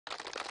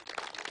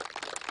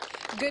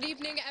Good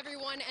evening,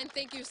 everyone, and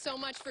thank you so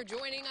much for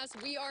joining us.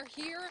 We are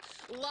here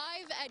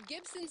live at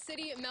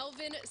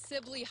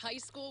Gibson-City-Melvin-Sibley High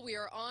School. We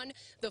are on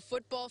the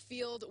football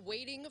field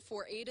waiting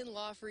for Aidan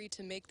Laughrey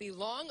to make the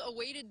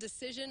long-awaited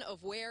decision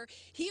of where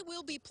he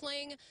will be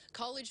playing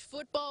college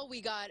football.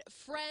 We got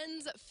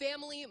friends,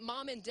 family,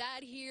 mom and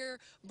dad here,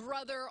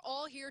 brother,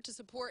 all here to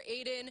support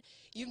Aidan.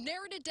 You've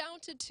narrowed it down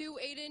to two,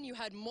 Aidan. You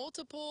had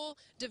multiple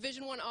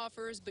Division I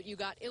offers, but you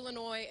got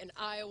Illinois and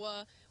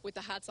Iowa with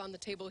the hats on the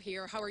table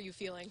here. How are you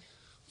feeling?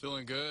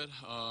 Feeling good.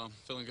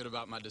 Feeling good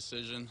about my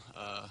decision.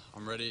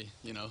 I'm ready,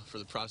 for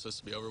the process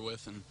to be over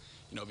with and,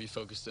 be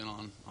focused in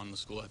on the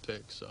school I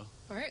picked. So.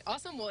 All right,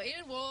 awesome. Well,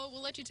 Aidan,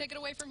 we'll let you take it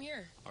away from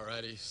here.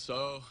 Alrighty.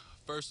 So,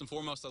 first and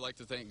foremost, I'd like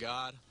to thank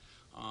God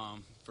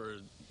for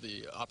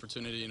the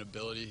opportunity and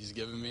ability He's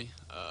given me.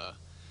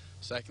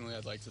 Secondly,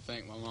 I'd like to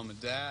thank my mom and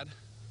dad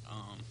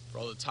for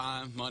all the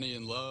time, money,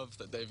 and love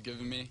that they've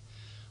given me.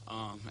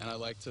 And I'd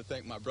like to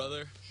thank my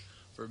brother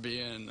for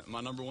being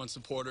my #1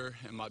 supporter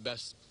and my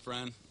best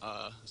friend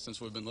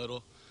since we've been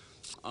little.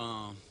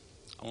 I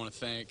want to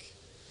thank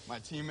my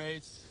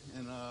teammates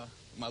and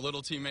my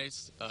little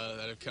teammates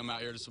that have come out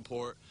here to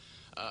support.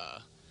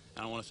 And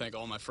I want to thank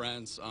all my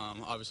friends.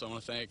 Obviously, I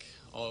want to thank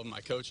all of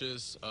my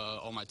coaches,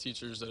 all my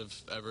teachers that have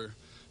ever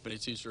been a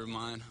teacher of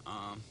mine.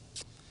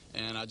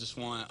 And I just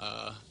want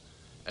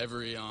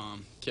every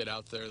kid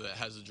out there that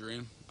has a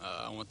dream,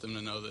 I want them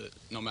to know that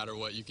no matter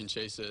what, you can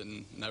chase it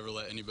and never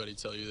let anybody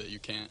tell you that you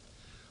can't.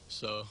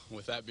 So,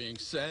 with that being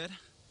said,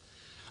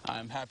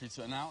 I'm happy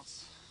to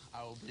announce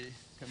I will be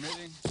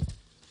committing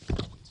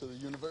to the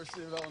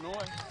University of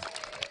Illinois.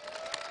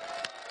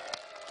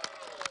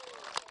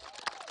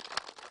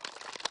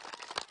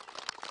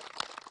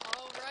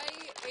 All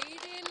right,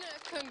 Aidan,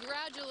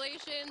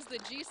 congratulations. The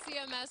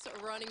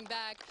GCMS running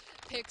back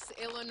picks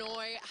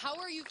Illinois. How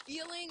are you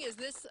feeling? Is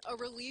this a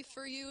relief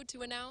for you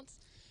to announce?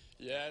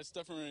 Yeah, it's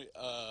definitely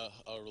a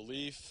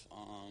relief.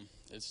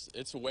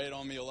 It's weighed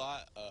on me a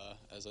lot,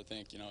 as I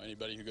think,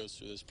 anybody who goes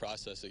through this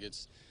process,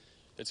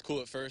 it's cool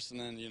at first, and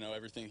then,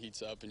 everything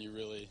heats up, and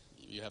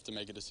you have to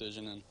make a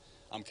decision, and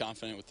I'm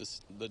confident with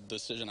the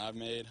decision I've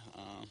made,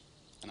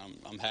 and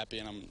I'm happy,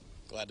 and I'm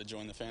glad to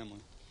join the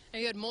family. Now,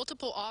 you had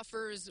multiple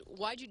offers.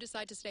 Why'd you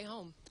decide to stay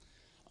home?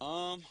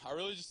 I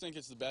really just think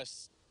it's the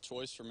best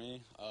choice for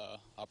me,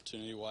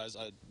 opportunity-wise.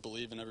 I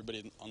believe in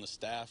everybody on the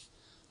staff.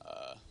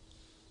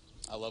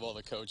 I love all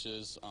the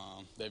coaches.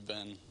 They've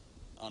been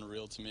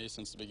unreal to me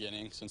since the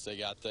beginning, since they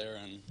got there,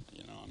 and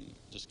I'm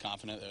just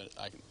confident that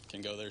I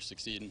can go there,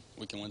 succeed, and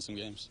we can win some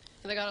games.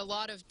 And they got a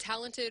lot of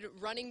talented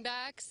running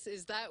backs.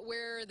 Is that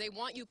where they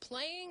want you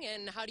playing,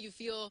 and how do you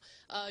feel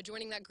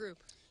joining that group?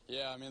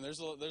 Yeah, I mean, there's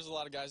a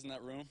lot of guys in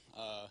that room.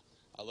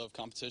 I love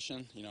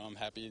competition. I'm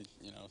happy,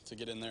 to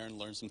get in there and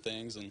learn some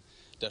things and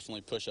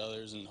definitely push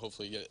others and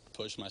hopefully get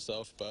pushed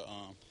myself. But,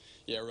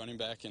 yeah, running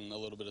back and a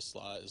little bit of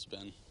slot has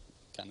been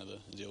kind of the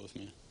deal with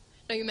me.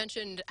 Now, you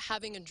mentioned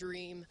having a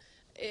dream.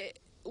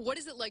 What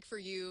is it like for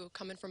you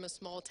coming from a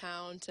small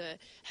town to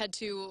head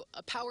to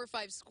a Power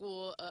 5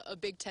 school, a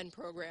Big Ten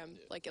program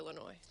like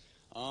Illinois?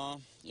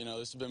 This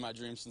has been my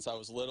dream since I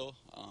was little.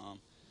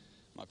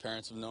 My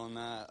parents have known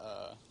that.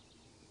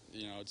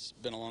 It's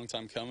been a long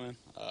time coming.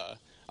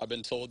 I've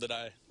been told that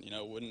I,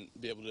 wouldn't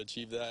be able to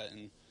achieve that,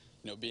 and,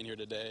 being here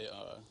today,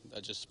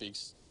 that just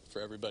speaks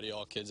for everybody,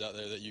 all kids out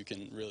there, that you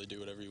can really do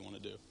whatever you want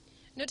to do.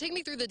 Now, take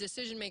me through the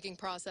decision-making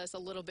process a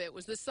little bit.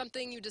 Was this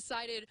something you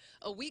decided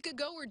a week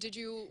ago, or did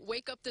you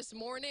wake up this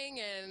morning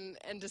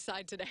and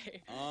decide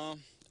today?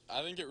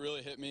 I think it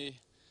really hit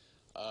me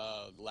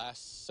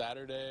last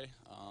Saturday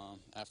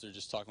after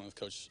just talking with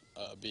Coach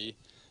B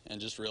and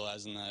just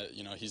realizing that,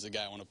 he's the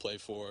guy I want to play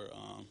for,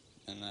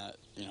 and that,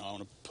 I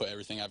want to put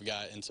everything I've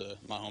got into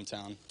my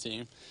hometown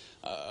team.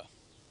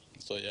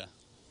 So, yeah.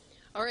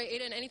 All right,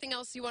 Aidan, anything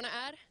else you want to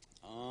add?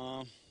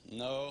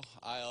 No,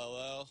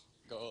 ILL.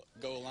 Go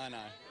Illini.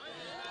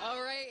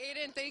 All right,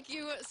 Aidan, thank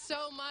you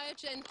so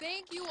much. And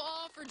thank you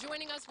all for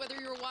joining us, whether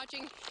you're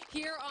watching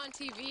here on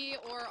TV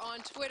or on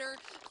Twitter,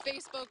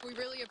 Facebook. We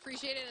really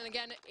appreciate it. And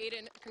again,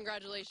 Aidan,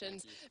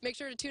 congratulations. Make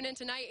sure to tune in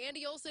tonight.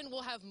 Andy Olson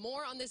will have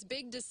more on this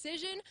big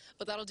decision,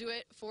 but that'll do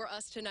it for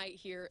us tonight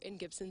here in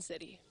Gibson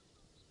City.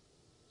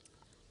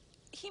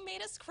 He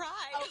made us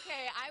cry.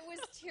 Okay, I was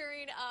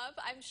tearing up.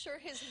 I'm sure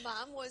his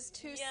mom was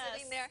too,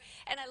 sitting there.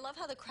 And I love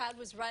how the crowd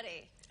was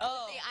ready.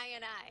 Oh, the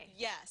INI.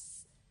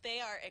 Yes, they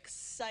are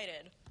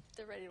excited.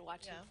 They're ready to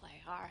watch him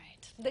play. All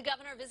right. The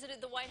governor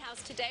visited the White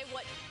House today.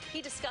 What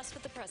he discussed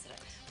with the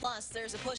president. Plus, there's a push